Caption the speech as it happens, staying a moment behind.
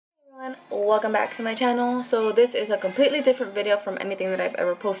everyone, welcome back to my channel. So this is a completely different video from anything that I've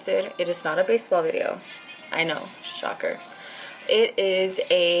ever posted. It is not a baseball video. I know, shocker. It is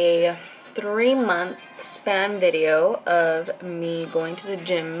a 3-month span video of me going to the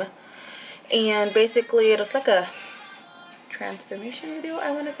gym, and basically it was like a transformation video,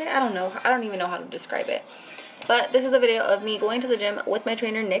 I want to say. I don't even know how to describe it. But this is a video of me going to the gym with my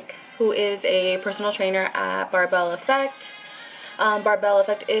trainer Nick, who is a personal trainer at Barbell Effect. Barbell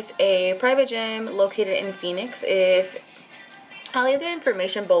Effect is a private gym located in Phoenix. I'll leave the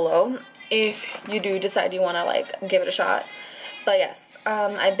information below if you do decide you want to like give it a shot. But yes,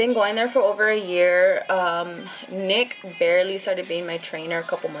 I've been going there for over a year. Nick barely started being my trainer a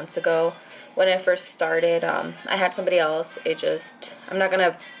couple months ago. When I first started, I had somebody else. I'm not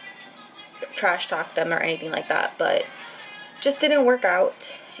gonna trash talk them or anything like that, but just didn't work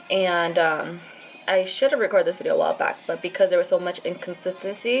out. And I should have recorded this video a while back, but because there was so much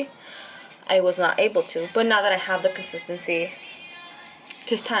inconsistency, I was not able to. But now that I have the consistency,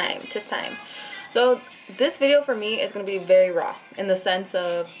 tis time. So this video for me is going to be very raw, in the sense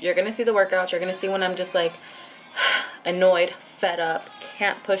of you're going to see the workouts, you're going to see when I'm just like annoyed, fed up,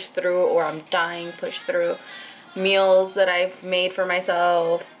 can't push through, or I'm dying push through, meals that I've made for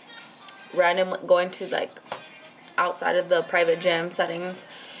myself, random going to like outside of the private gym settings.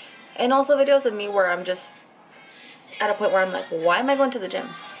 And also videos of me where I'm just at a point where I'm like, why am I going to the gym?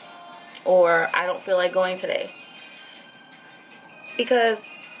 Or I don't feel like going today. Because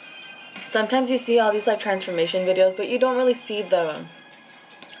sometimes you see all these like transformation videos, but you don't really see the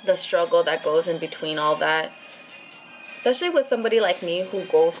struggle that goes in between all that. Especially with somebody like me who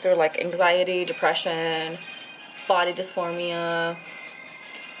goes through like anxiety, depression, body dysphoria,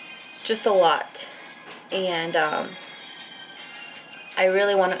 just a lot. And I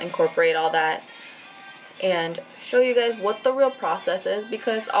really want to incorporate all that and show you guys what the real process is,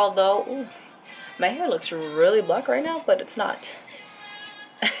 because although my hair looks really black right now, but it's not.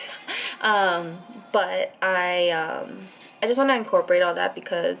 But I just want to incorporate all that,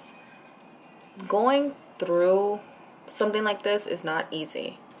 because going through something like this is not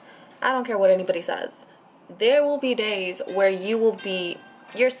easy. I don't care what anybody says. There will be days where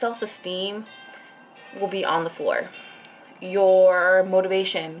your self-esteem will be on the floor. Your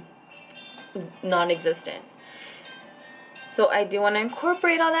motivation non-existent. So I do want to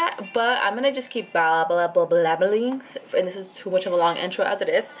incorporate all that, but I'm gonna just keep blabbling, and this is too much of a long intro as it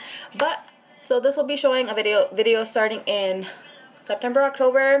is. But so this will be showing a video starting in September,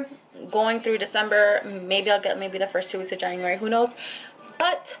 October, going through December. Maybe I'll get the first 2 weeks of January, who knows.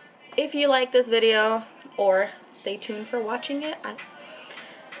 But if you like this video, or stay tuned for watching it,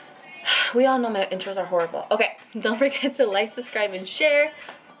 we all know my intros are horrible. Okay, don't forget to like, subscribe, and share.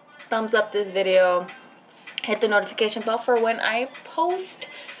 Thumbs up this video. Hit the notification bell for when I post.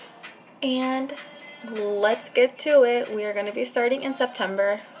 And let's get to it. We are going to be starting in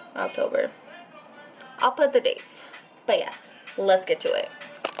September, October. I'll put the dates. But yeah, let's get to it.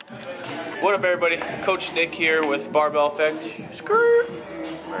 What up, everybody? Coach Nick here with Barbell Effect.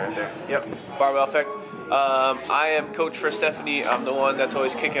 Right there. Yep, Barbell Effect. I am coach for Stephanie. I'm the one that's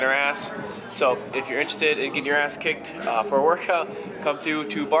always kicking her ass. So if you're interested in getting your ass kicked for a workout, come through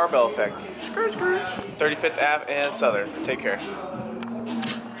to Barbell Effect. 35th Ave and Southern. Take care.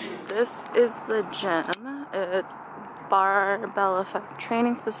 This is the gym. It's Barbell Effect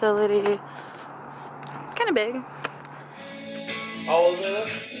training facility. It's kind of big. How old is it?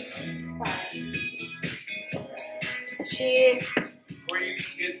 Before you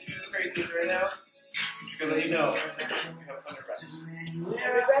get too crazy right now, I'm gonna let you know. We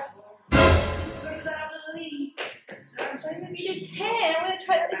have 100 reps. 100 reps? I'm gonna do 10. I'm gonna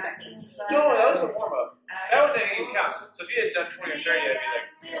try this. No, that was a warm up. That one didn't even count. So if you had done 20 or 30, I'd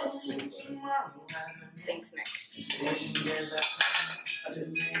be like, Thanks, Nick.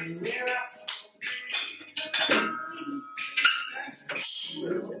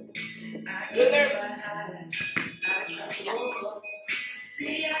 Good there.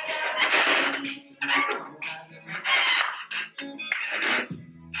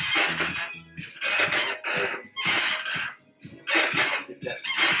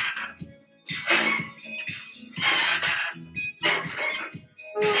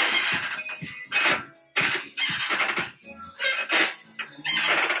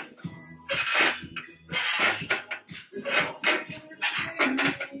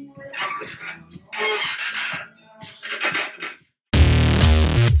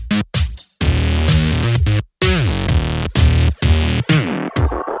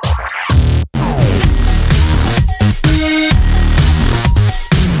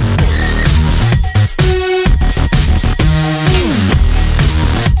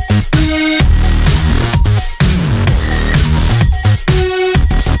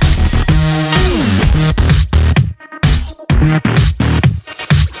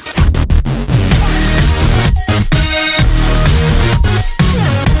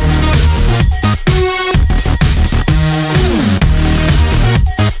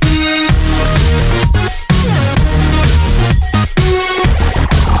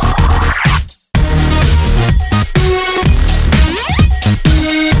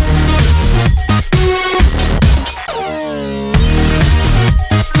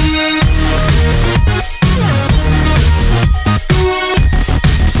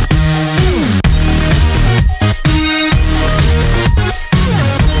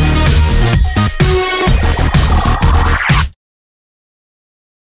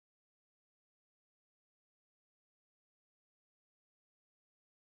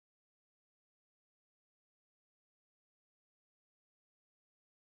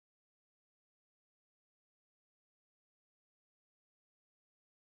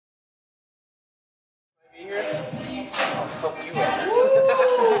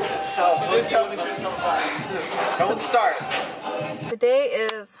 Don't start. Today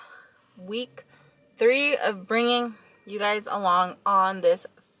is week 3 of bringing you guys along on this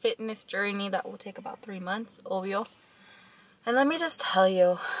fitness journey that will take about 3 months, obvio. And let me just tell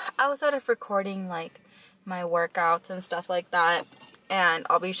you, outside of recording like my workouts and stuff like that, and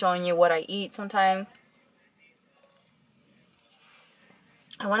I'll be showing you what I eat sometimes,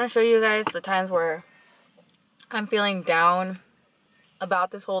 I want to show you guys the times where I'm feeling down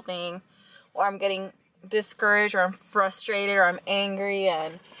about this whole thing, or I'm getting discouraged, or I'm frustrated, or I'm angry.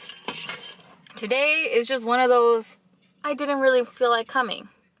 And today is just one of those, I didn't really feel like coming.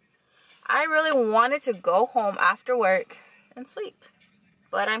 I really wanted to go home after work and sleep,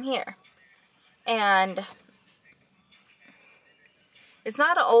 but I'm here. And it's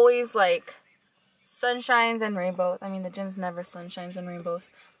not always like sunshines and rainbows. I mean, the gym's never sunshines and rainbows,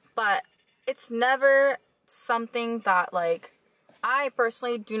 but it's never something that, like, I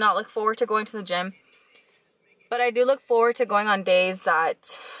personally do not look forward to going to the gym, but I do look forward to going on days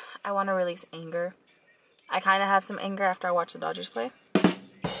that I want to release anger. I kind of have some anger after I watch the Dodgers play,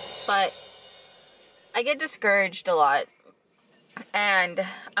 but I get discouraged a lot. And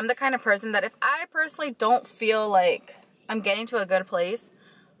I'm the kind of person that if I personally don't feel like I'm getting to a good place,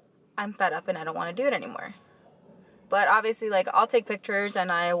 I'm fed up and I don't want to do it anymore. But obviously, like, I'll take pictures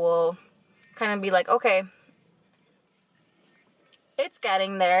and I will kind of be like, okay, it's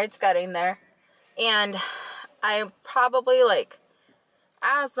getting there, it's getting there. And I probably, like,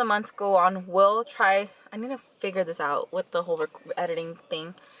 as the months go on, will try, I need to figure this out with the whole editing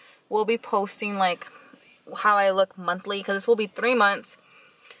thing. We'll be posting, like, how I look monthly, because this will be 3 months.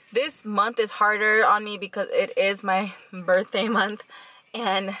 This month is harder on me because it is my birthday month,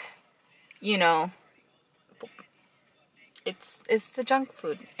 and you know, it's the junk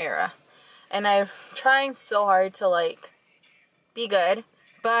food era, and I'm trying so hard to, like, be good,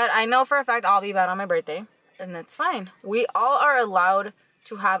 but I know for a fact I'll be bad on my birthday, and that's fine. We all are allowed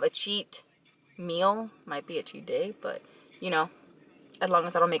to have a cheat meal. Might be a cheat day, but you know, as long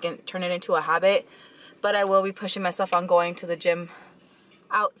as I don't turn it into a habit. But I will be pushing myself on going to the gym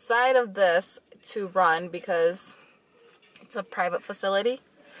outside of this to run, because it's a private facility.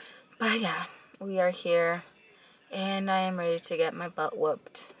 But yeah, we are here and I am ready to get my butt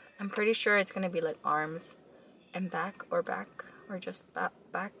whooped. I'm pretty sure it's gonna be like arms and back, or just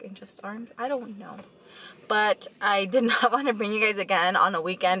back and just arms. I don't know. But I did not want to bring you guys again on a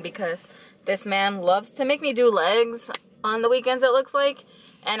weekend, because this man loves to make me do legs on the weekends, it looks like.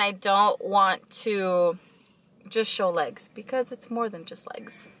 And I don't want to just show legs, because it's more than just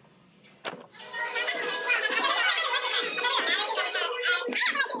legs.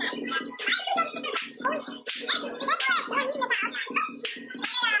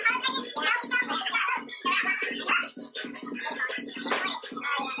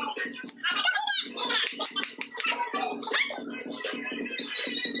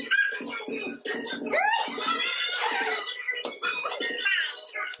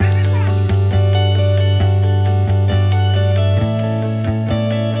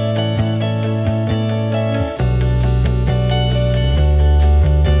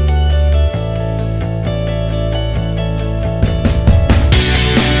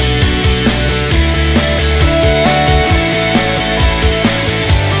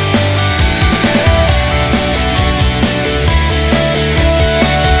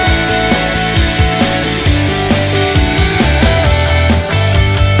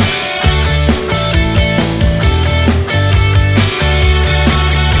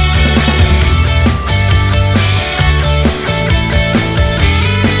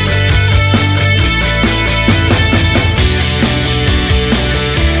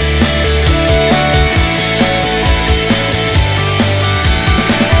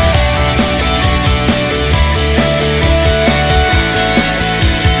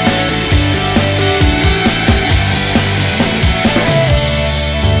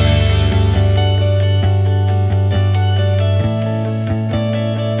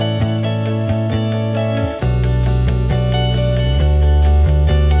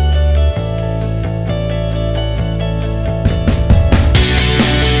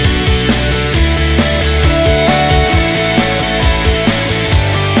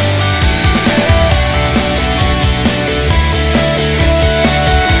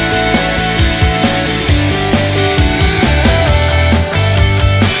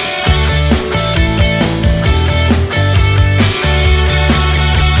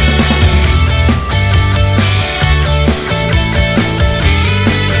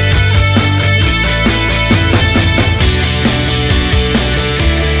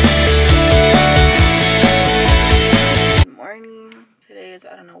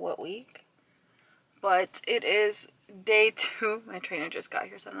 but it is day 2. My trainer just got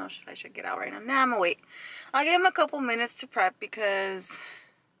here, so I don't know if I should get out right now. Nah, I'm gonna wait. I'll give him a couple minutes to prep because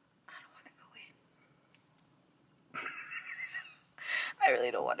I don't want to go in. I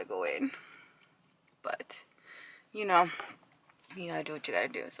really don't want to go in, but you know, you gotta do what you gotta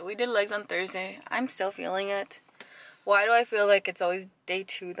do. So we did legs on Thursday. I'm still feeling it. Why do I feel like it's always day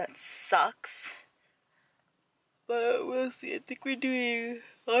 2 that sucks? But we'll see. I think we're doing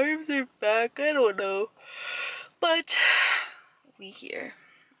arms or back. I don't know. But we here.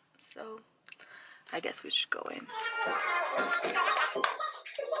 So I guess we should go in.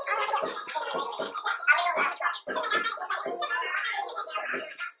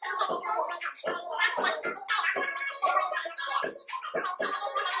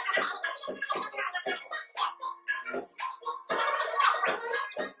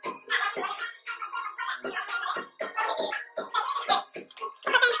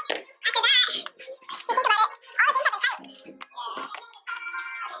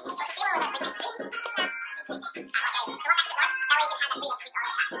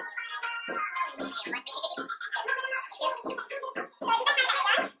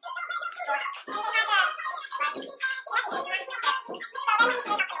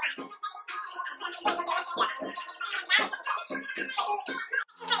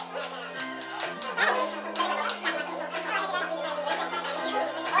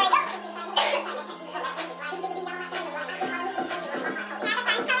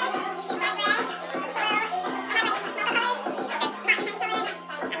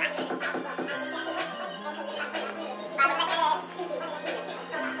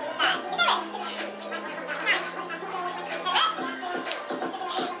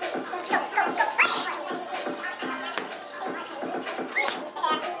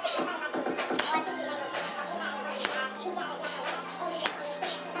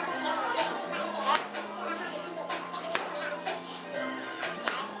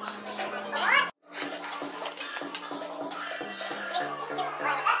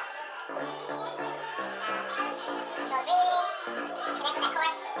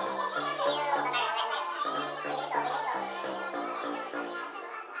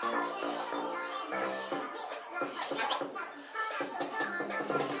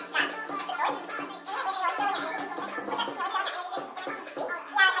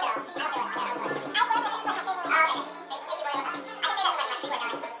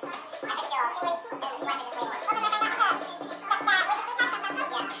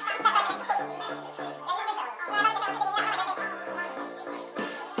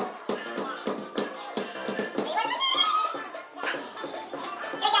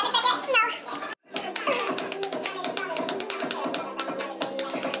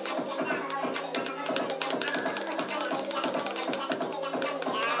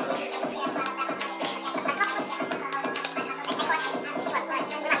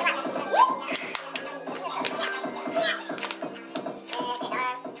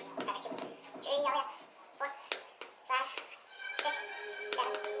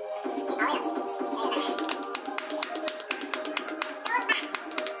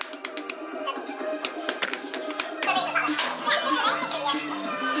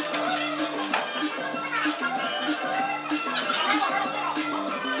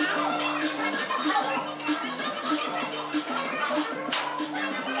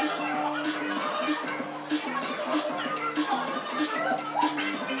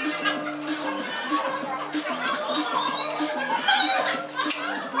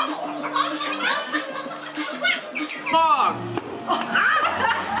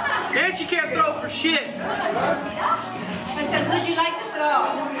 And she can't throw for shit. I said, would you like this at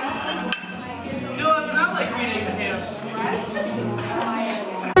all? You know what? I like green eggs and ham.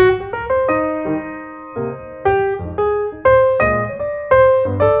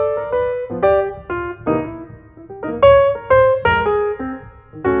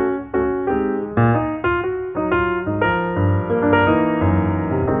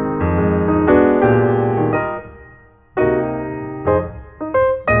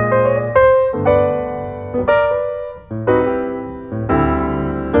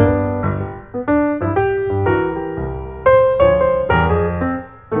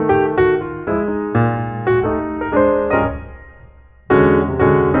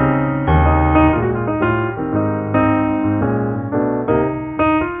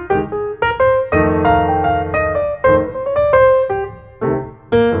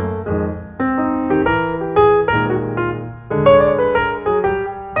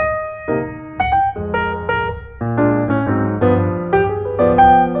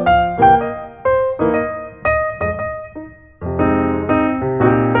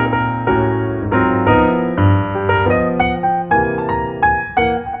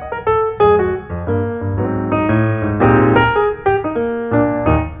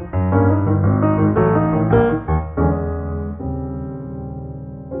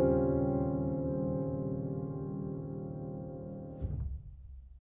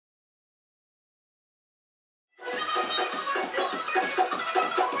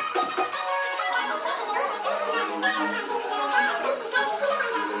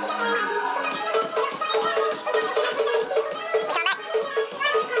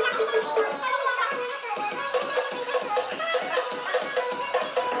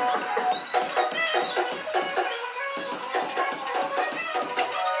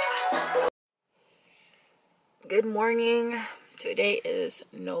 morning. Today is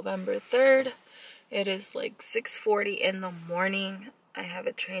November 3rd. It is like 6:40 in the morning. I have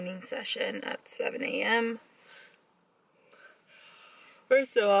a training session at 7 a.m.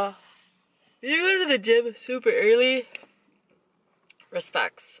 First of all, you go to the gym super early.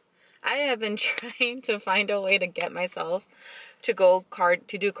 Respects. I have been trying to find a way to get myself to do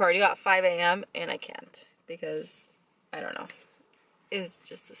cardio at 5 a.m. and I can't because I don't know. It's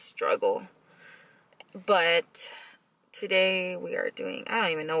just a struggle. But today we are doing, I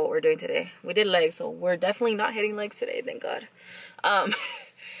don't even know what we're doing today. We did legs, so we're definitely not hitting legs today, thank God. I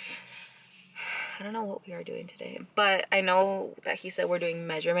don't know what we are doing today, but I know that he said we're doing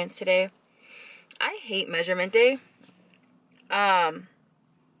measurements today. I hate measurement day.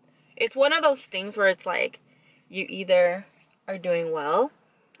 It's one of those things where it's like you either are doing well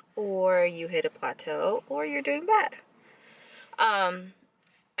or you hit a plateau or you're doing bad.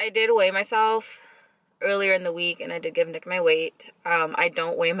 I did weigh myself earlier in the week and I did give Nick my weight. I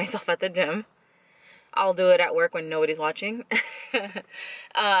don't weigh myself at the gym. I'll do it at work when nobody's watching.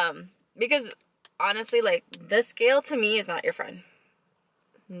 Because honestly, like, the scale to me is not your friend.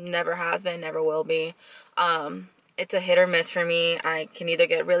 Never has been, never will be. It's a hit or miss for me. I can either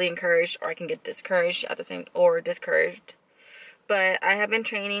get really encouraged or I can get discouraged at the same, or discouraged. But I have been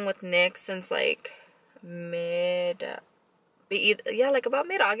training with Nick since like about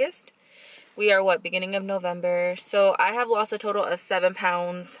mid-August. We are beginning of November. So I have lost a total of 7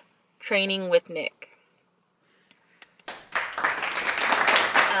 pounds training with Nick.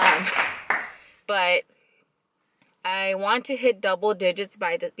 But I want to hit double digits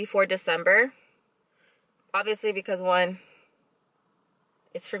before December. Obviously, because one,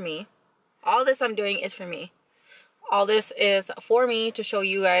 it's for me. All this I'm doing is for me. All this is for me to show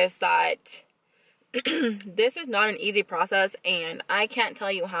you guys that this is not an easy process, and I can't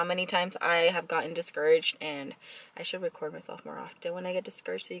tell you how many times I have gotten discouraged, and I should record myself more often when I get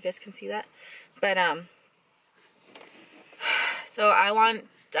discouraged so you guys can see that. But so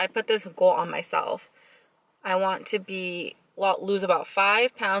I put this goal on myself. I want to lose about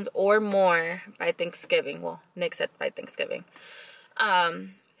 5 pounds or more by Thanksgiving. Well, Nick said by Thanksgiving.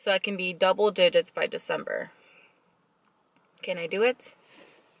 So I can be double digits by December. Can I do it?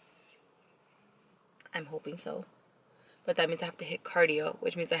 I'm hoping so. But that means I have to hit cardio,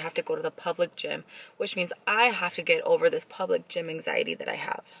 which means I have to go to the public gym, which means I have to get over this public gym anxiety that I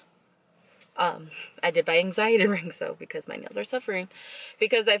have. I did buy anxiety rings though because my nails are suffering.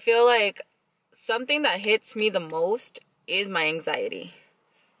 Because I feel like something that hits me the most is my anxiety.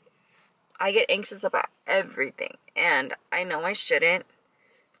 I get anxious about everything, and I know I shouldn't,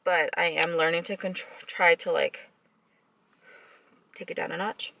 but I am learning to try to like take it down a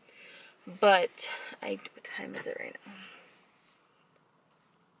notch. But what time is it right now?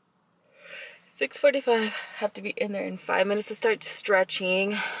 6:45. Have to be in there in 5 minutes to start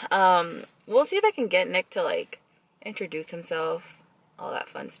stretching. We'll see if I can get Nick to like introduce himself, all that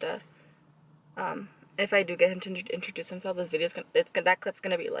fun stuff. If I do get him to introduce himself, this video's that clip's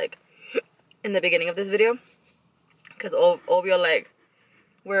gonna be like in the beginning of this video, because Obio, like,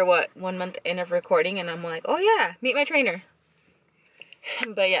 we're 1 month in of recording, and I'm like, oh yeah, meet my trainer.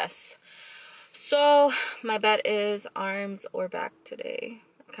 But yes, so my bet is arms or back today.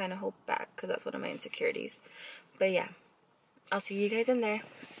 I kind of hope back because that's one of my insecurities. But yeah, I'll see you guys in there.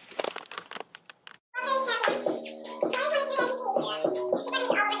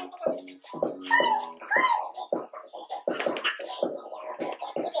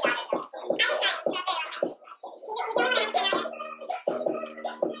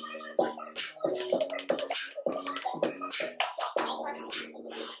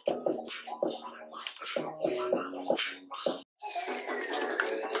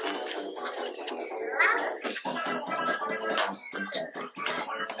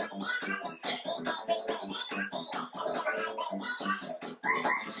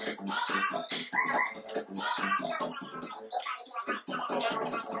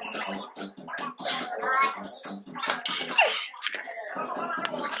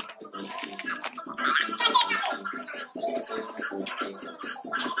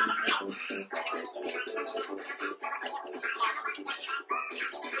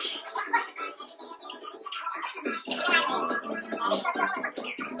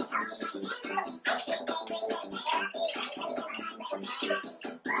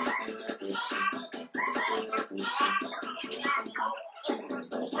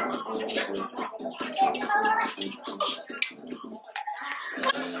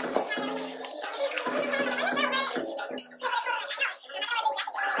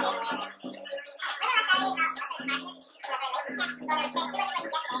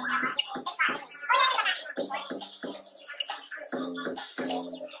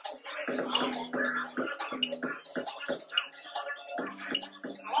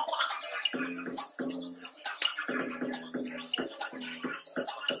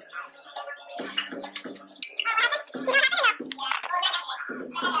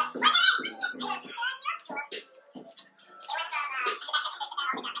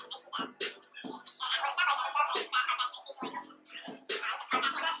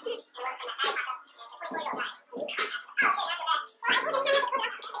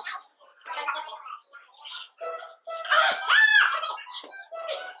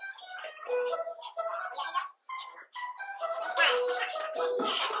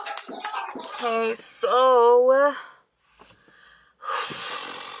 Okay, so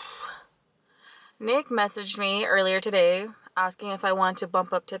Nick messaged me earlier today asking if I want to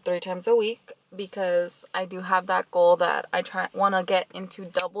bump up to 3 times a week because I do have that goal that I want to get into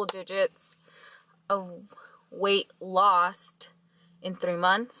double digits of weight lost in 3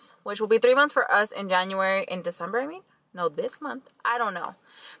 months, which will be 3 months for us in January and December. I mean, no, this month. I don't know,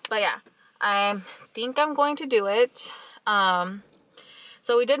 but yeah, I think I'm going to do it.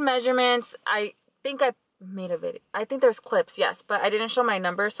 So we did measurements. I think I made a video. I think there's clips, yes, but I didn't show my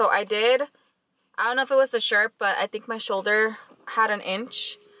number. So I don't know if it was the shirt, but I think my shoulder had 1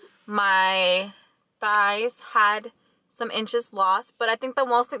 inch. My thighs had some inches lost, but I think the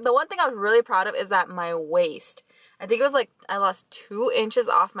one thing I was really proud of is that my waist. I think it was like I lost 2 inches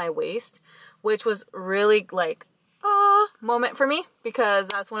off my waist, which was really like a moment for me because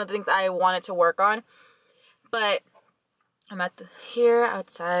that's one of the things I wanted to work on. But I'm here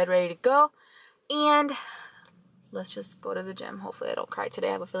outside ready to go, and let's just go to the gym. Hopefully I don't cry today.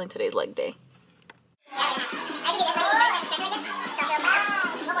 I have a feeling today's leg day.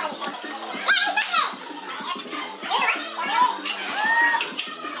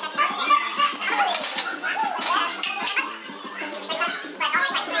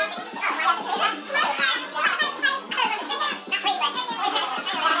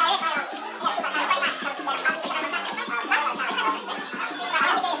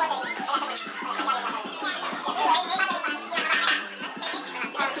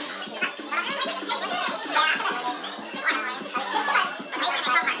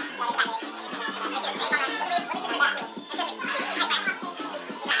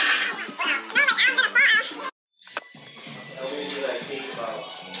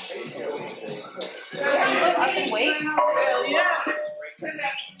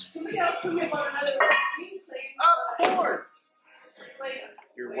 Of course.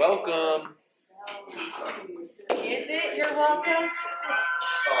 You're welcome. Is it? You're welcome.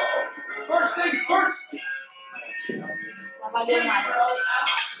 First things first. How many reps?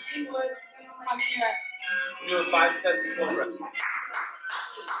 We're doing 5 sets of 12 reps.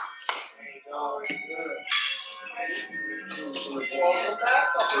 Welcome back,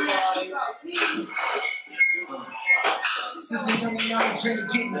 everybody. Since a young and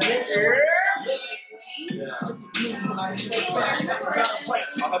getting rich.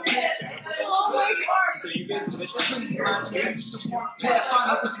 So you get commission?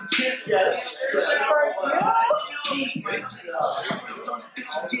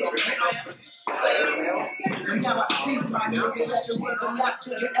 Now I see my nigga that there was a lot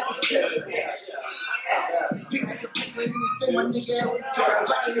bigger ever since. Say my nigga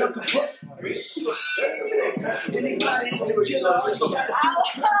everybody looking for. Anybody is a killer.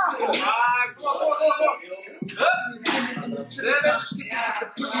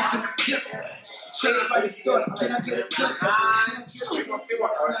 Everybody started, can I get a cut?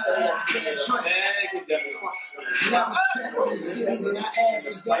 Now I'm trapped in the city that I asked,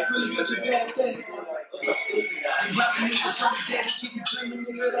 is that really such a bad thing? You rapping niggas on the day, keep you claiming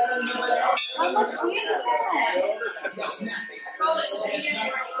nigga that I never had. How much weed is that? That's not.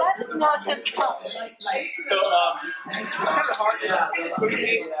 That is not the So, it's kind of hard to put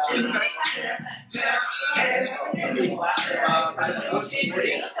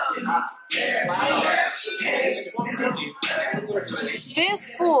This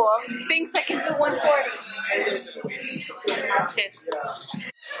fool thinks I can do 140. Practice.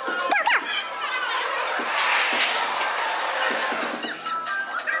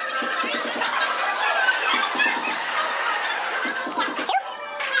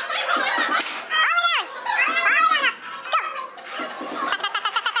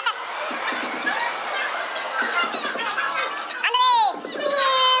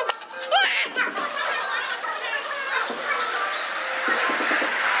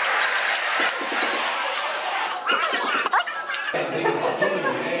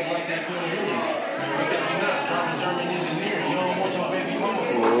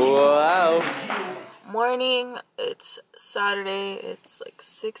 Wow. Morning, it's Saturday, it's like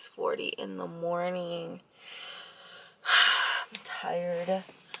 6:40 in the morning. I'm tired.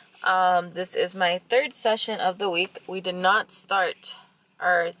 This is my 3rd session of the week. We did not start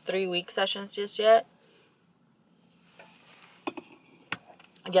our 3-week sessions just yet.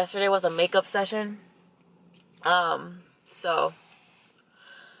 Yesterday was a makeup session. So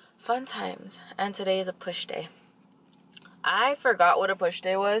fun times. And today is a push day. I forgot what a push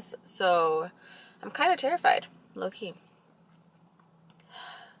day was, so I'm kind of terrified, low-key.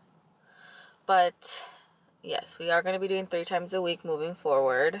 But yes, we are going to be doing 3 times a week moving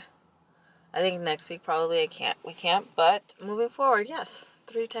forward. I think next week probably we can't, but moving forward, yes,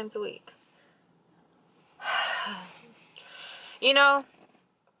 3 times a week. You know,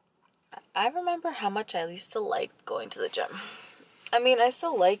 I remember how much I used to like going to the gym. I mean, I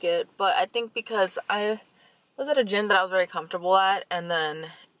still like it, but I think because I was at a gym that I was very comfortable at, and then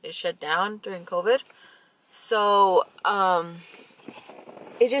it shut down during COVID. So,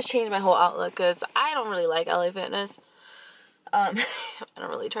 it just changed my whole outlook, because I don't really like LA Fitness. I don't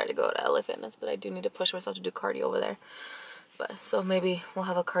really try to go to LA Fitness, but I do need to push myself to do cardio over there. But so maybe we'll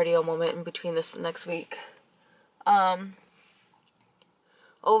have a cardio moment in between this next week.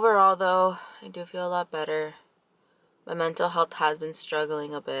 Overall though, I do feel a lot better. My mental health has been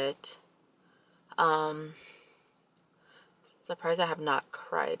struggling a bit. Surprised I have not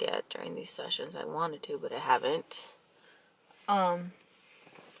cried yet during these sessions. I wanted to, but I haven't.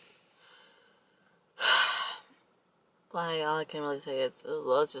 Like, all I can really say is,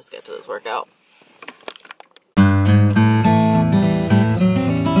 let's just get to this workout.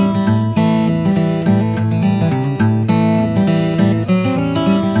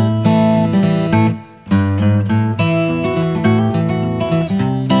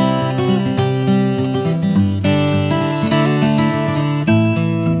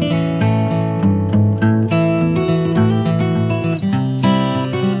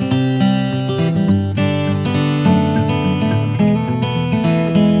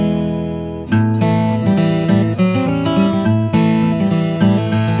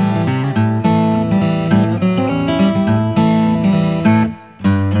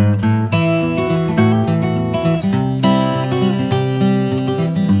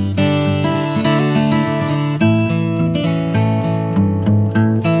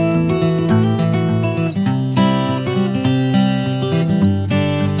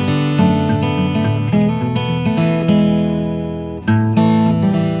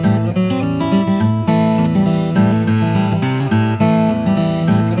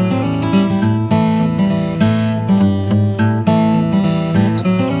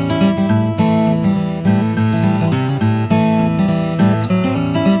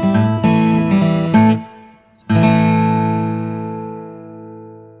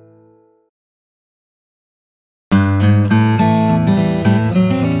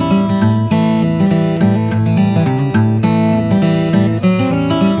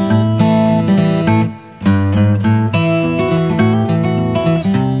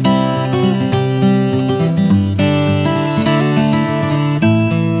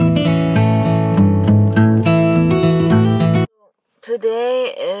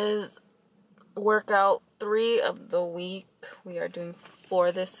 Today is workout 3 of the week. We are doing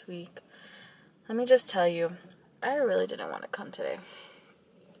 4 this week. Let me just tell you, I really didn't want to come today.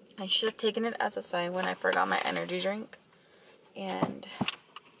 I should have taken it as a sign when I forgot my energy drink. And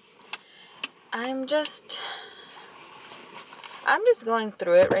I'm just going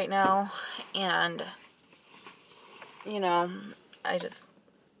through it right now. And, you know, I just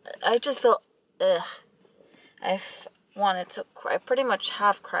feel, ugh. I've wanted to cry. I pretty much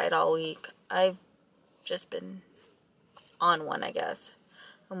have cried all week. I've just been on one, I guess,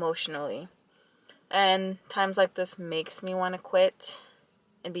 emotionally. And times like this makes me want to quit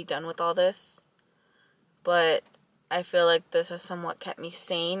and be done with all this. But I feel like this has somewhat kept me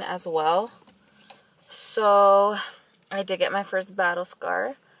sane as well. So I did get my first battle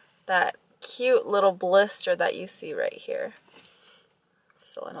scar. That cute little blister that you see right here.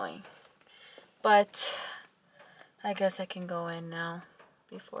 So annoying. But I guess I can go in now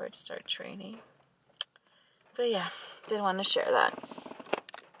before I start training. But yeah, did want to share that.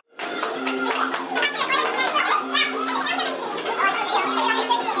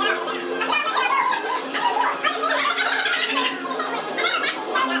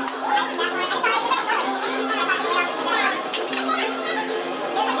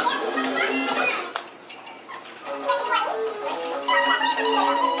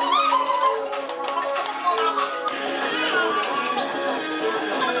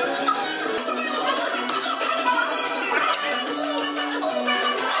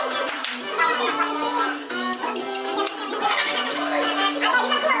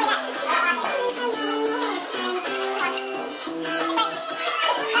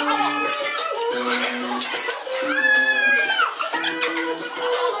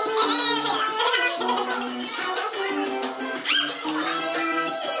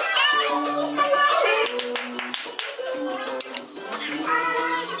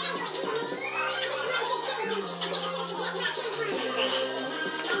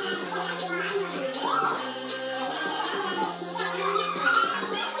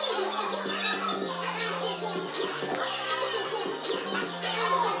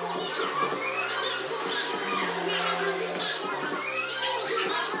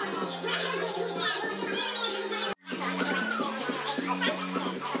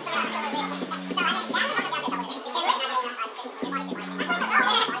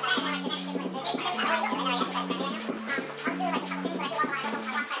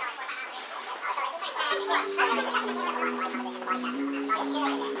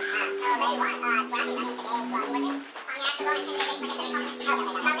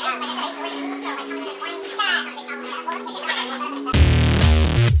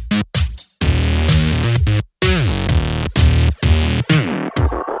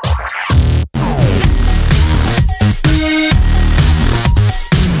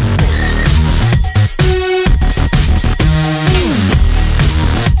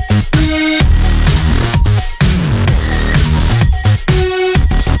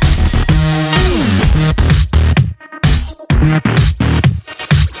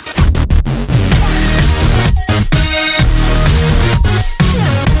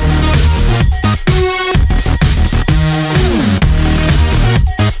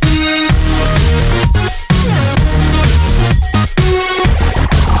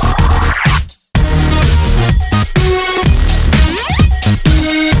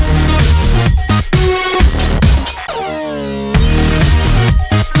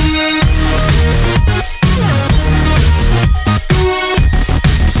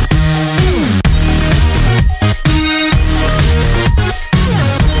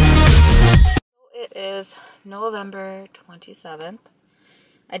 November 27th.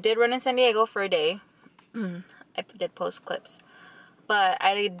 I did run in San Diego for a day. I did post clips, but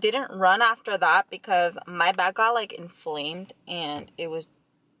I didn't run after that because my back got like inflamed, and it was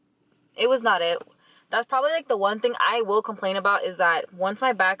not it. That's probably like the one thing I will complain about, is that once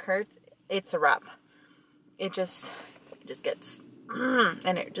my back hurts, it's a wrap. It just gets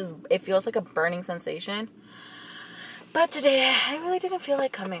and it feels like a burning sensation. But today I really didn't feel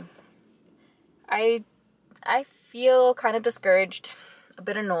like coming. I feel kind of discouraged, a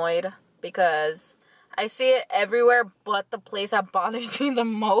bit annoyed, because I see it everywhere but the place that bothers me the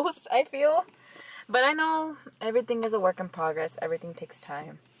most, I feel. But I know everything is a work in progress. Everything takes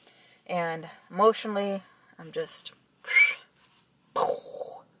time. And emotionally, I'm just...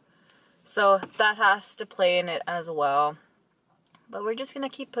 So that has to play in it as well. But we're just going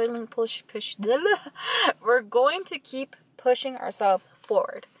to keep we're going to keep pushing ourselves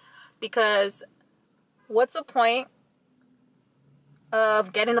forward. Because what's the point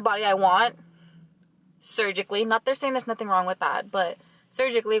of getting the body I want surgically? Not they're saying there's nothing wrong with that, but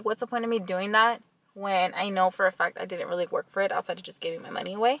surgically, what's the point of me doing that when I know for a fact I didn't really work for it outside of just giving my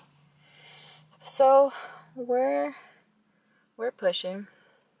money away? So we're pushing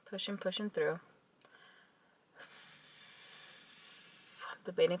through. I'm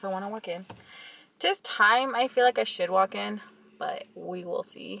debating if I want to walk in. Just time, I feel like I should walk in, but we will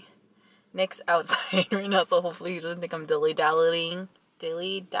see. Nick's outside right now, so hopefully he doesn't think I'm dilly-daddling,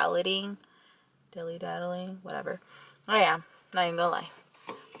 whatever. I am, not even gonna lie.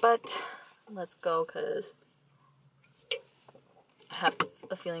 But let's go, because I have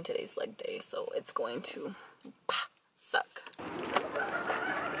a feeling today's leg day, so it's going to suck.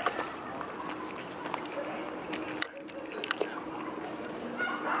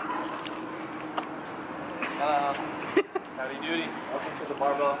 Howdy doody. Welcome to the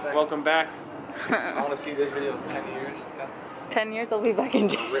Barbell Effect. Welcome back. I want to see this video in 10 years. Okay? 10 years, I'll be back in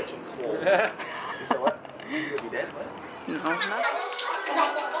jail. Rich and swole. You said what? You'll be dead? What? No, I'm not.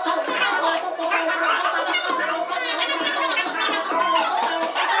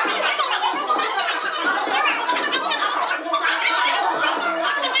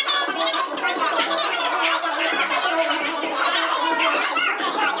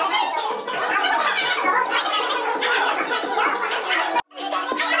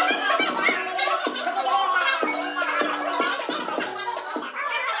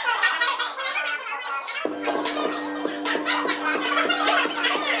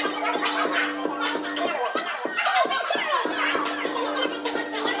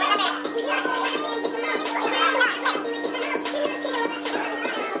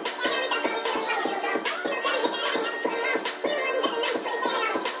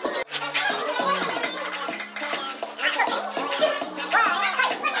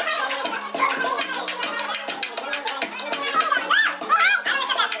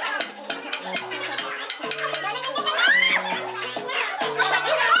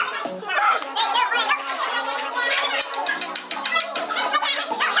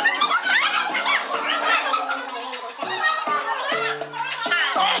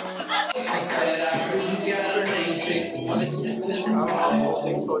 I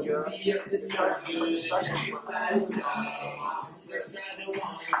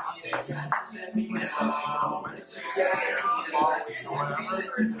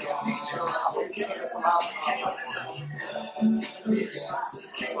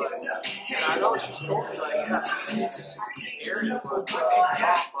know she's told me like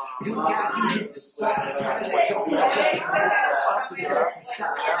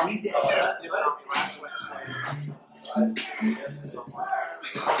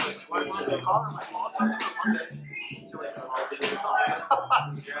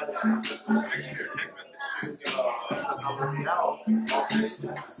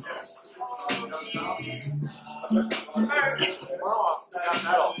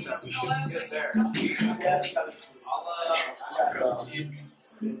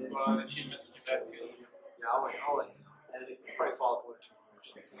probably follow up with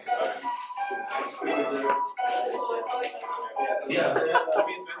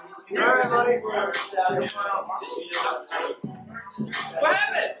What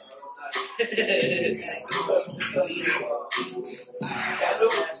happened?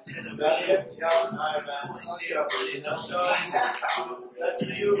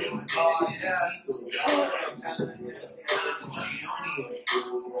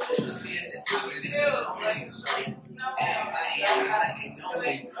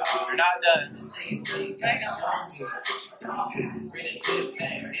 You're not done.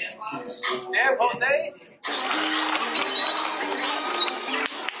 Damn, Jose.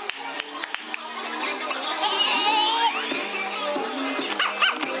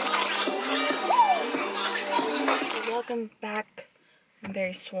 Welcome back. I'm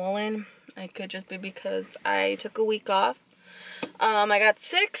very swollen. It could just be because I took a week off. I got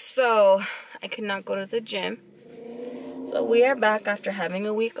sick, so I could not go to the gym. So we are back after having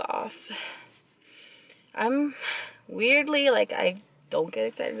a week off. I'm weirdly, like, I don't get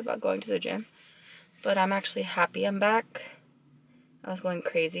excited about going to the gym, but I'm actually happy I'm back. I was going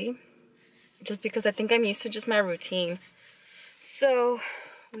crazy just because I think I'm used to just my routine. So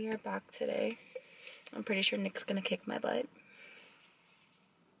we are back today. I'm pretty sure Nick's gonna kick my butt.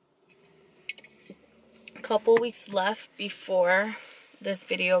 A couple weeks left before this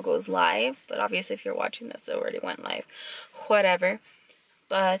video goes live, but obviously if you're watching this, it already went live. Whatever.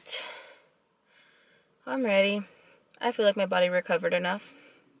 But I'm ready. I feel like my body recovered enough.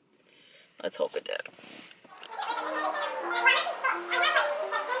 Let's hope it did.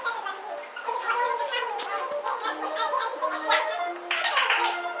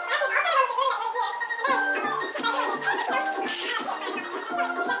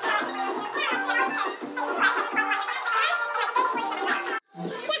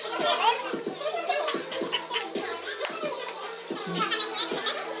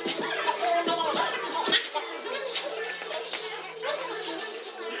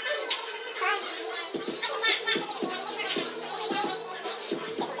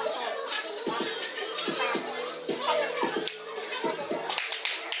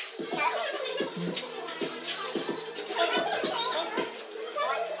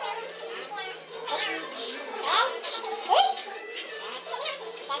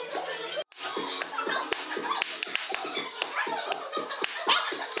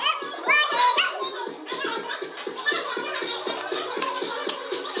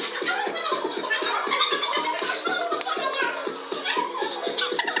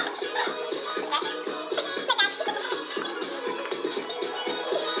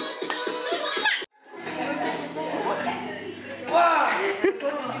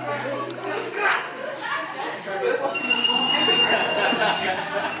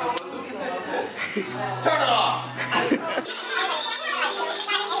 Turn it off!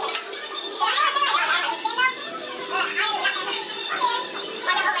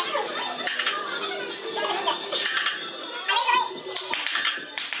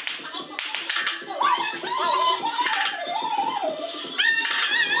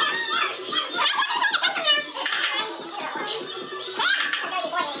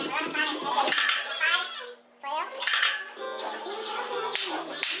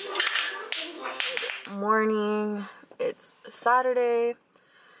 Morning. It's Saturday.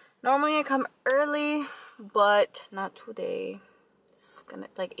 Normally I come early, but not today. It's gonna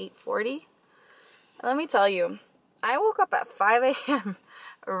like 8:40. Let me tell you, I woke up at 5 a.m.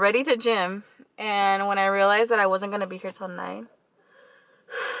 ready to gym, and when I realized that I wasn't gonna be here till 9,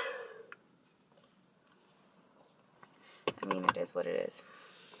 I mean, it is what it is.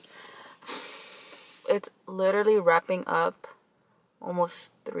 It's literally wrapping up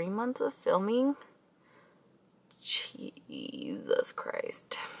almost 3 months of filming. Jesus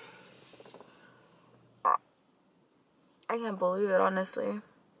Christ. I can't believe it, honestly.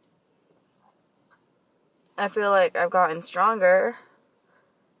 I feel like I've gotten stronger.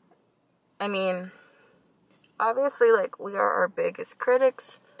 I mean, obviously, like, we are our biggest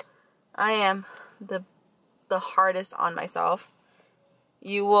critics. I am the hardest on myself.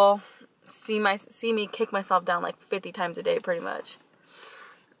 You will see me kick myself down like 50 times a day, pretty much.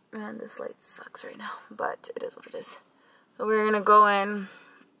 Man, this light sucks right now, but it is what it is. So we're gonna go in.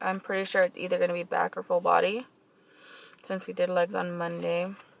 I'm pretty sure it's either gonna be back or full body, since we did legs on Monday.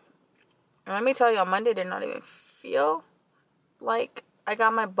 And let me tell you, on Monday did not even feel like I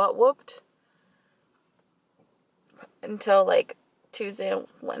got my butt whooped until like Tuesday and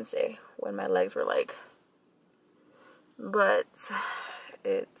Wednesday when my legs were like. But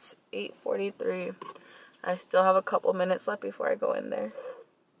it's 8:43. I still have a couple minutes left before I go in there.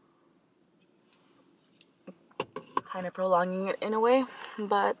 Kind of prolonging it in a way,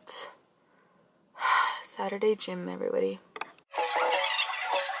 but Saturday gym, everybody.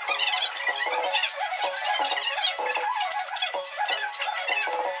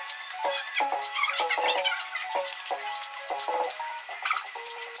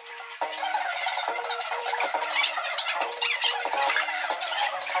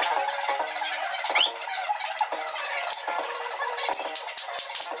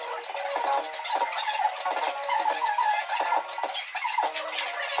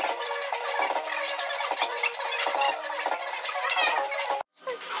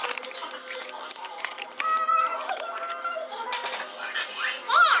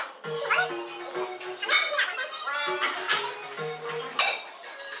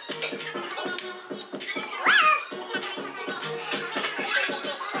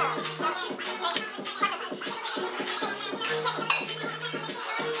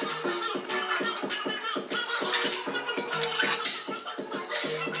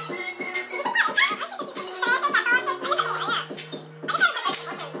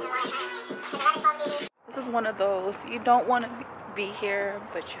 This is one of those, you don't want to be here,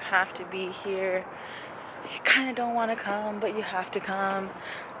 but you have to be here. You kind of don't want to come, but you have to come.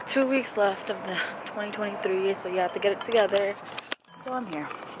 2 weeks left of the 2023, so you have to get it together. So I'm here,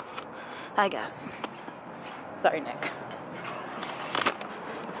 I guess. Sorry, Nick.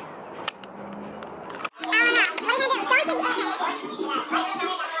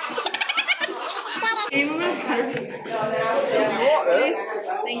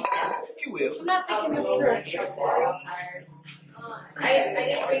 You will. I'm not thinking this through. I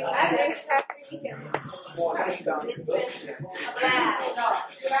didn't bring, I didn't prep for weekend.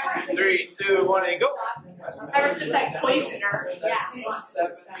 3, 2, 1, and go. Ever since I poisoned her, yeah.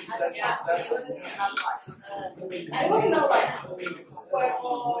 I don't know, like, I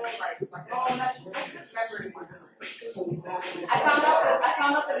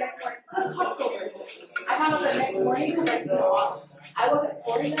found out the next morning. I found out the next morning because I wasn't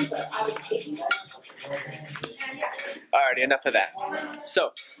pouring them, but I was taking them. Alrighty, enough of that.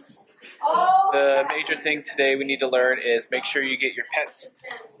 So, the major thing today we need to learn is make sure you get your pets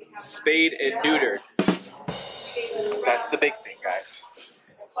spayed and neutered. That's the big thing, guys.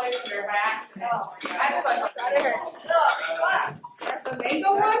 The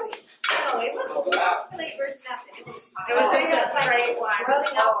mango one? No, it was flavored nothing. It was just a straight one.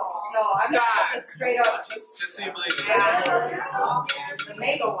 No, I'm not straight up. Just so you believe it. Yeah. The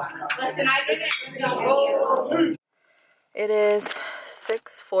mango one. Listen, I didn't. It is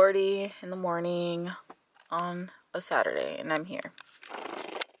 6:40 in the morning on a Saturday, and I'm here.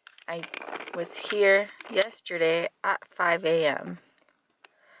 I was here yesterday at 5 a.m.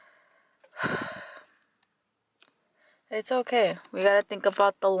 It's okay. We gotta think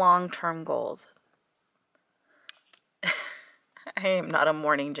about the long-term goals. I am not a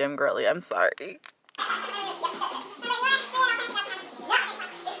morning gym girly. I'm sorry.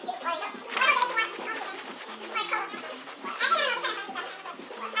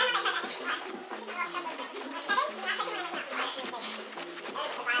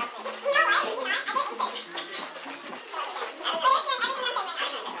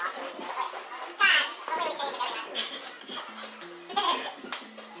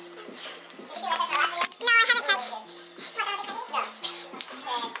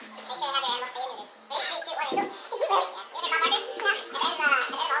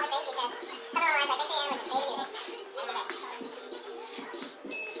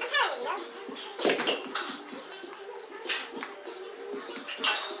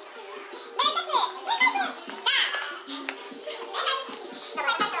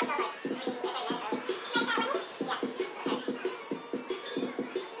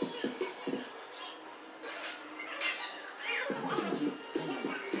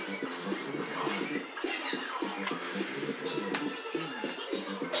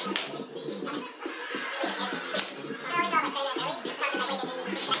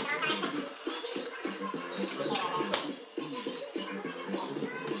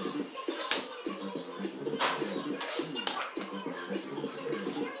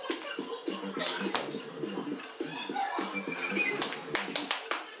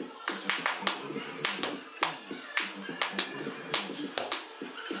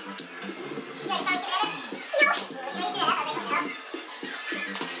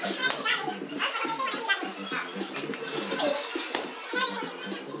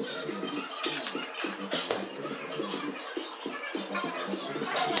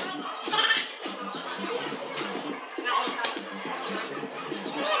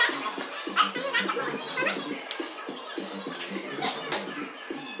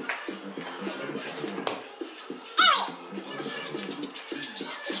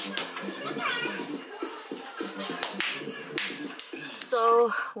 So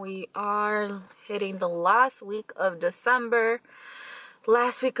we are hitting the last week of December,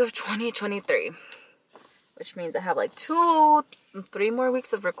 last week of 2023, which means I have like 2-3 more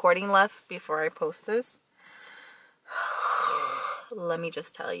weeks of recording left before I post this. Let me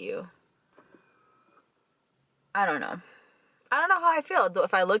just tell you, I don't know how I feel.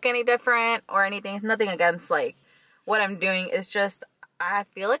 If I look any different or anything, nothing against like what I'm doing. It's just I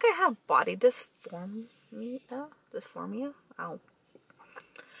feel like I have body dysphoria. Ow.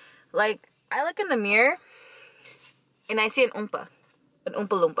 Like I look in the mirror and I see an oompa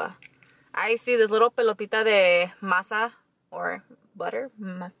loompa. I see this little pelotita de masa or butter,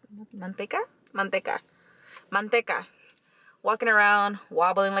 manteca, walking around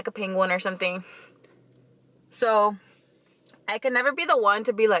wobbling like a penguin or something. So I can never be the one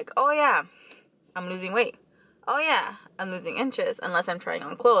to be like, oh yeah, I'm losing weight. Oh yeah, I'm losing inches, unless I'm trying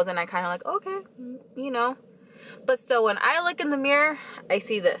on clothes and I kind of like, okay, you know. But still, when I look in the mirror, I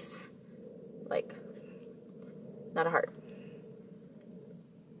see this. Like, not a heart.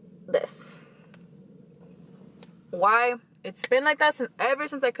 This. Why? It's been like that ever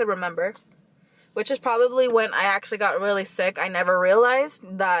since I could remember. Which is probably when I actually got really sick. I never realized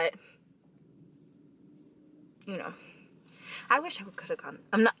that, you know. I wish I could have gone.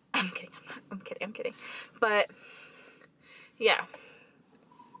 I'm kidding. But, yeah.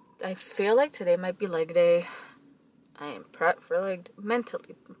 I feel like today might be leg day. I am prepped for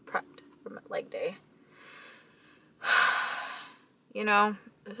mentally prepped for my leg day. You know,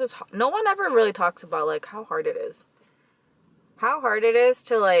 this is, no one ever really talks about like how hard it is. How hard it is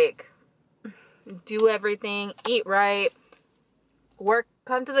to like do everything, eat right,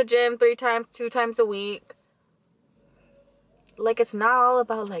 come to the gym 2 times a week. Like, it's not all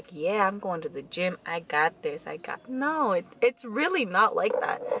about like, yeah, I'm going to the gym, I got this, no, it's really not like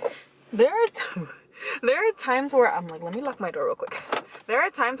that. There are times where I'm like, let me lock my door real quick. There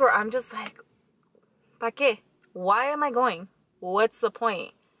are times where I'm just like, ¿pa qué? Why am I going? What's the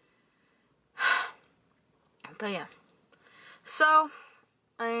point? But yeah. So,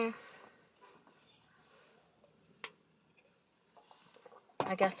 I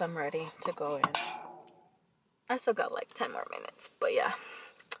guess I'm ready to go in. I still got like 10 more minutes, but yeah.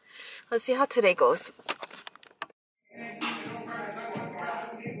 Let's see how today goes.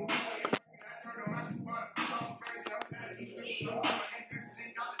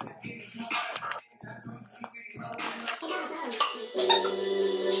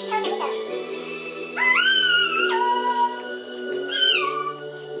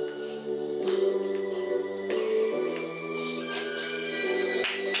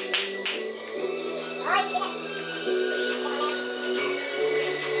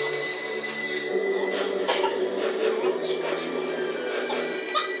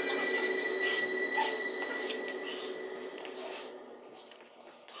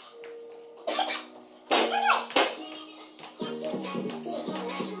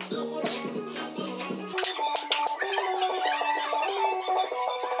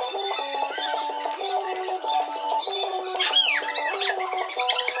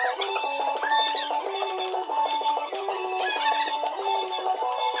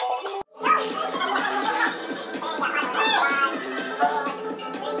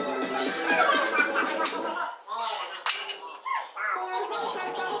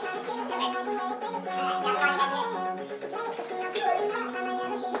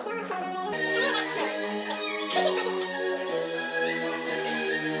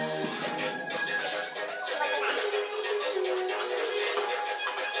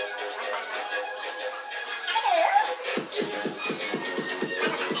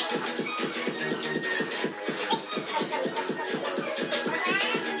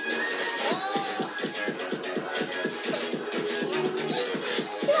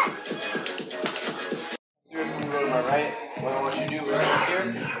 Right? What I want you to do right here,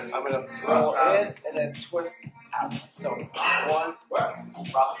 I'm going to roll in and then twist out. So 1,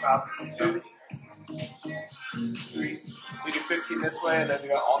 rock, 2, 3. We do 15 this way, and then we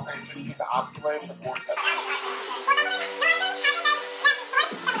got alternate 15 the opposite way for 4 steps.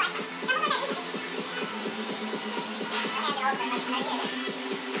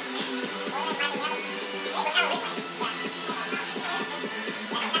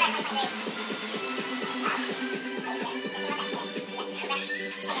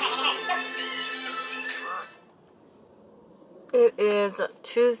 It is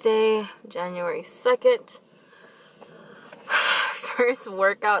Tuesday, January 2nd. First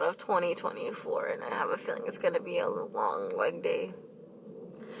workout of 2024, and I have a feeling it's going to be a long leg day.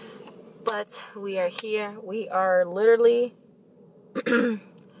 But we are here. We are literally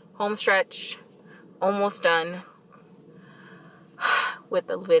home stretch, almost done. with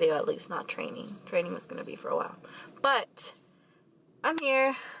the video, at least not training. Training was going to be for a while. But I'm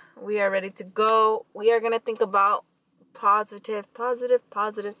here. We are ready to go. We are going to think about positive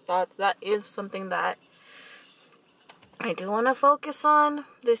thoughts. That is something that I do want to focus on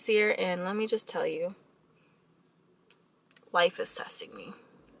this year. And let me just tell you, life is testing me.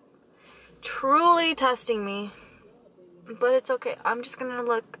 Truly testing me. But it's okay. I'm just going to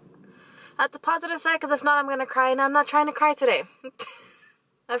look at the positive side, because if not, I'm going to cry. And I'm not trying to cry today.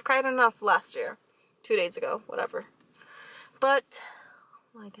 I've cried enough last year. 2 days ago. Whatever. But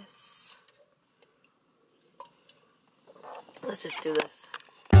I guess let's just do this.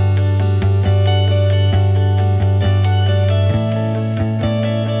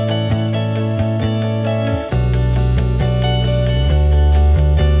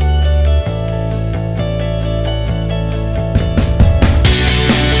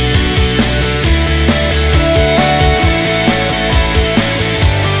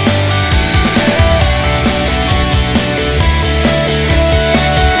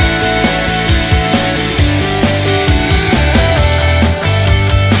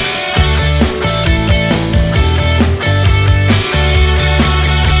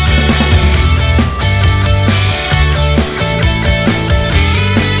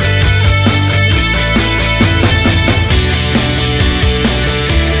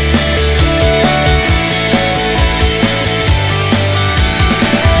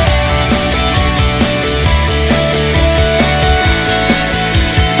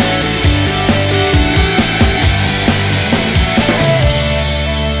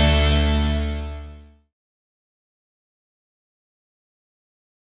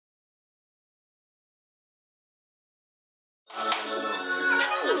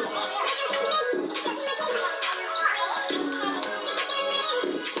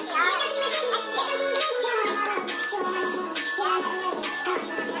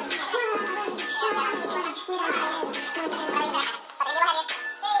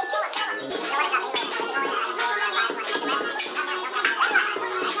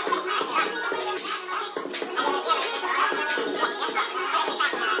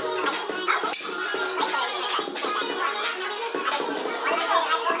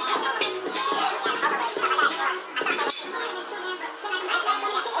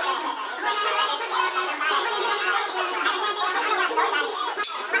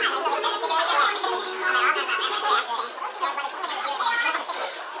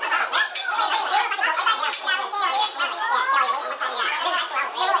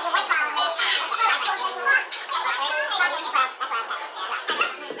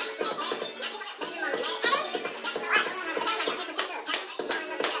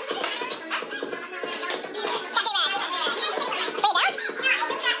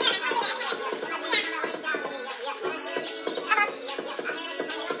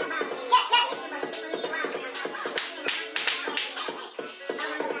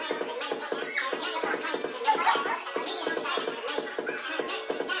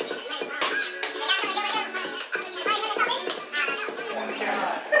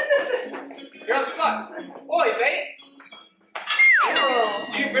 You're on the spot. Oi, mate.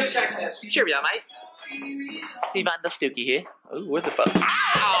 Do your British accent. Sure, yeah, mate. Steve Van der Stookie here. Oh, what the fuck?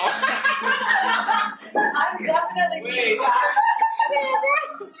 Ow! I'm definitely Wait.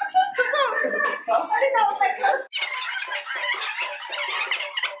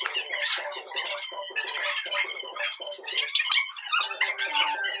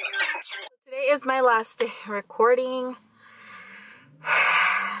 Today is my last day recording.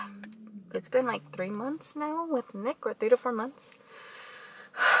 It's been like 3 months now with Nick, or 3 to 4 months.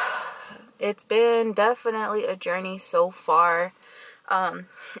 It's been definitely a journey so far.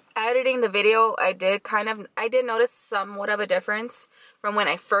 Editing the video, I did notice somewhat of a difference from when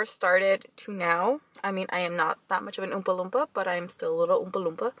I first started to now. I mean, I am not that much of an Oompa Loompa, but I'm still a little Oompa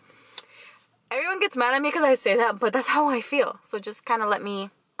Loompa. Everyone gets mad at me because I say that, but that's how I feel. So just kind of let me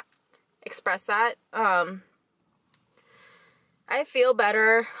express that. I feel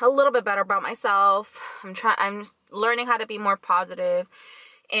better, a little bit better about myself. I'm just learning how to be more positive,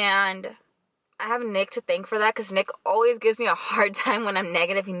 and I have Nick to thank for that, because Nick always gives me a hard time when I'm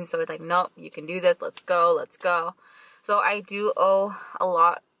negative. He's always like, nope, you can do this, let's go, let's go. So I do owe a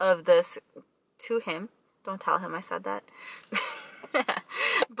lot of this to him. Don't tell him I said that.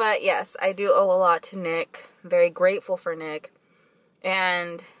 But yes, I do owe a lot to Nick. I'm very grateful for Nick.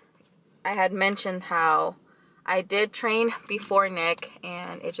 And I had mentioned how I did train before Nick,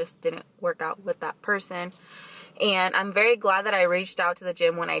 and it just didn't work out with that person. And I'm very glad that I reached out to the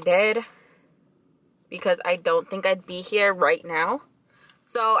gym when I did, because I don't think I'd be here right now.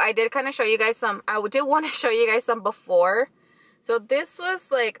 So I did kind of show you guys some, I did want to show you guys some before So this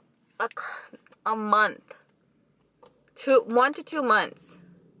was like a month, 1 to 2 months,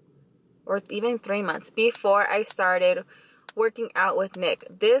 or even 3 months before I started working out with Nick.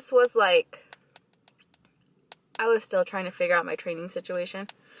 This was like, I was still trying to figure out my training situation.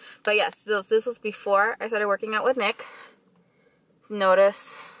 But yes, this was before I started working out with Nick.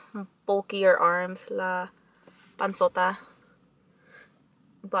 Notice bulkier arms, la panzota,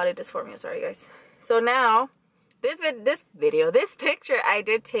 body dysphoria. Sorry guys. So now this picture I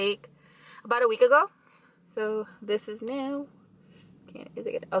did take about a week ago. So this is new. Is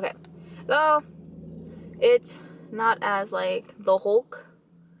it good? Okay. So it's not as like the Hulk.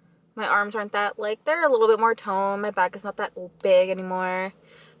 My arms aren't that, like, they're a little bit more toned. My back is not that big anymore.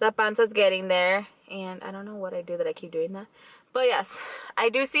 La panza's getting there. And I don't know what I do that I keep doing that. But yes, I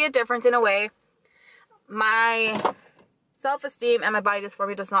do see a difference in a way. My self-esteem and my body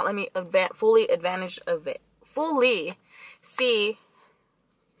dysphoria does not let me fully see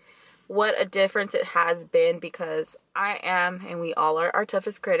what a difference it has been, because I am, and we all are, our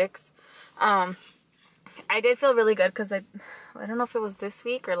toughest critics. I did feel really good because I don't know if it was this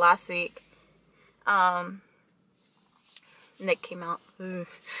week or last week. Nick came out. One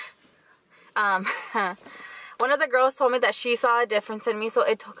of the girls told me that she saw a difference in me, so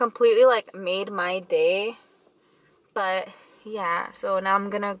it completely like made my day. But yeah, so now I'm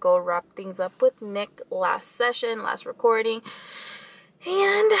gonna go wrap things up with Nick. Last recording.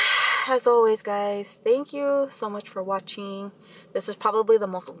 And as always guys, thank you so much for watching. This is probably the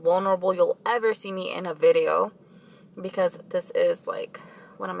most vulnerable you'll ever see me in a video, because this is like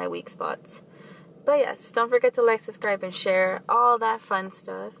one of my weak spots. But yes, don't forget to like, subscribe, and share, all that fun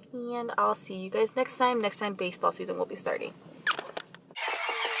stuff. And I'll see you guys next time. Next time baseball season will be starting.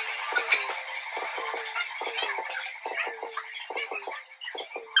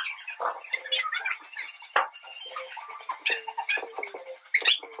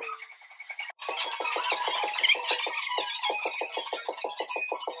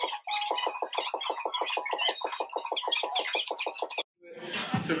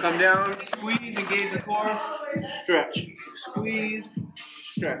 So come down, squeeze, engage the core, stretch, squeeze,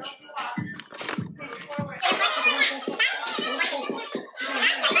 stretch.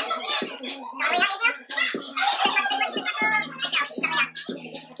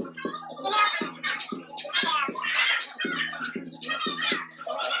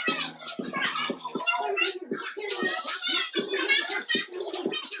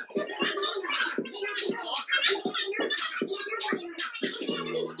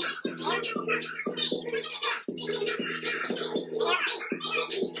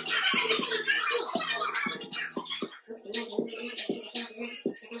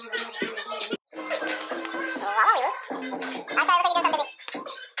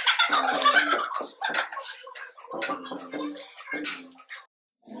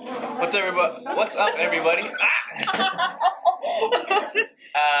 What's up, everybody?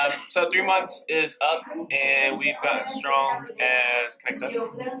 So 3 months is up, and we've gotten strong as, can I cuss?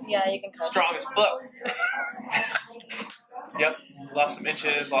 Yeah, you can cut. Strong as fuck. Yep, lost some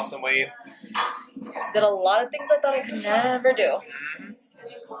inches, lost some weight. Did a lot of things I thought I could never do.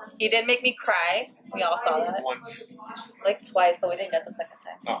 He did make me cry. We all saw that. Once. Like twice, but we didn't get the second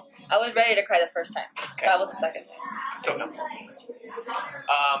time. Oh. I was ready to cry the first time. Okay. That was the second time. Still counts.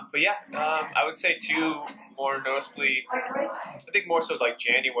 But yeah, I would say too, more noticeably, I think more so like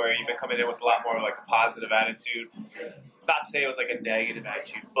January, you've been coming in with a lot more like a positive attitude. Not to say it was like a negative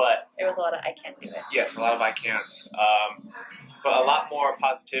attitude, but there was a lot of I can't do it. Yes, a lot of I can'ts. But a lot more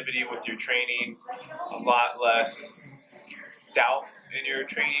positivity with your training, a lot less doubt in your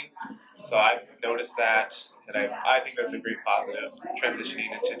training. So I've noticed that, and I think that's a great positive,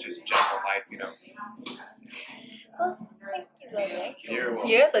 transitioning into just general life, you know. Well, thank you, Lily. You're welcome.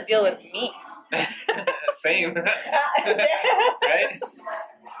 You have to deal with me. Same. Right?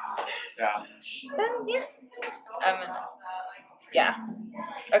 Yeah. Yeah. Yeah.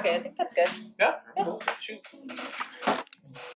 Okay, I think that's good.